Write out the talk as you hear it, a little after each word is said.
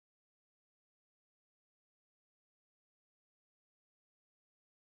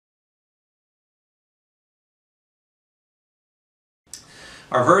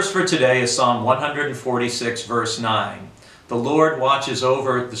Our verse for today is Psalm 146, verse 9. The Lord watches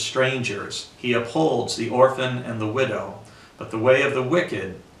over the strangers. He upholds the orphan and the widow, but the way of the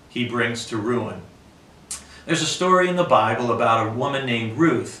wicked he brings to ruin. There's a story in the Bible about a woman named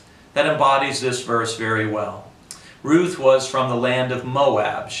Ruth that embodies this verse very well. Ruth was from the land of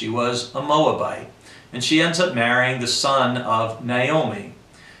Moab. She was a Moabite, and she ends up marrying the son of Naomi.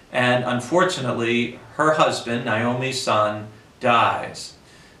 And unfortunately, her husband, Naomi's son, dies.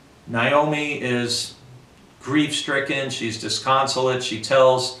 Naomi is grief-stricken. She's disconsolate. She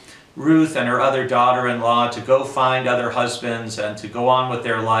tells Ruth and her other daughter-in-law to go find other husbands and to go on with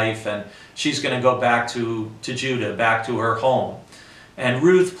their life, and she's going to go back to Judah, back to her home. And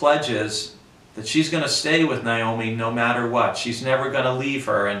Ruth pledges that she's going to stay with Naomi no matter what. She's never going to leave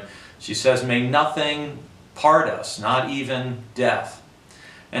her, and she says, "May nothing part us, not even death."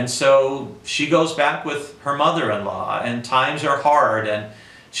 And so she goes back with her mother-in-law, and times are hard, and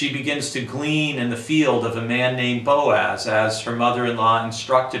she begins to glean in the field of a man named Boaz, as her mother-in-law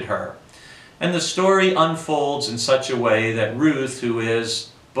instructed her. And the story unfolds in such a way that Ruth, who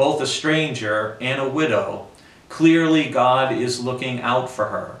is both a stranger and a widow, clearly God is looking out for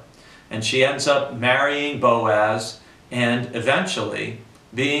her. And she ends up marrying Boaz and eventually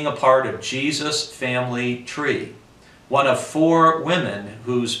being a part of Jesus' family tree. One of 4 women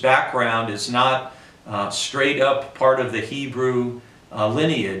whose background is not straight up part of the Hebrew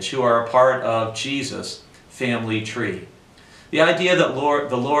lineage, who are a part of Jesus' family tree. The idea that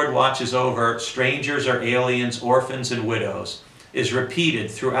the Lord watches over strangers or aliens, orphans and widows is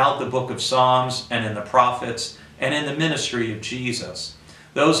repeated throughout the book of Psalms and in the prophets and in the ministry of Jesus.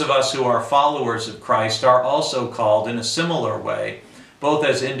 Those of us who are followers of Christ are also called in a similar way, both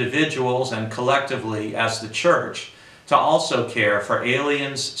as individuals and collectively as the church, to also care for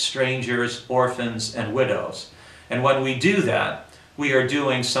aliens, strangers, orphans, and widows. And when we do that, we are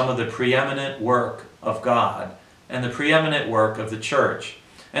doing some of the preeminent work of God and the preeminent work of the church.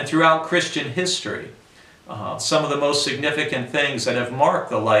 And throughout Christian history, some of the most significant things that have marked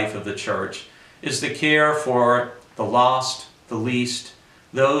the life of the church is the care for the lost, the least,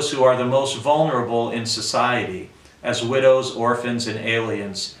 those who are the most vulnerable in society, as widows, orphans, and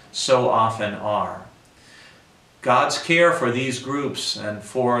aliens so often are. God's care for these groups and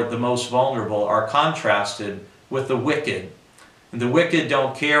for the most vulnerable are contrasted with the wicked. And the wicked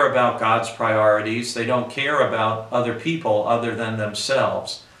don't care about God's priorities. They don't care about other people other than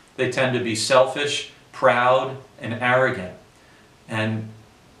themselves. They tend to be selfish, proud, and arrogant. And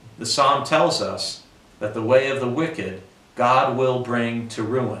the psalm tells us that the way of the wicked God will bring to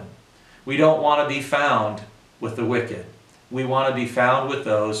ruin. We don't want to be found with the wicked. We want to be found with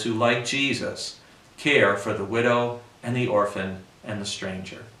those who, like Jesus, care for the widow and the orphan and the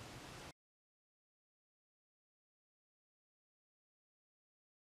stranger.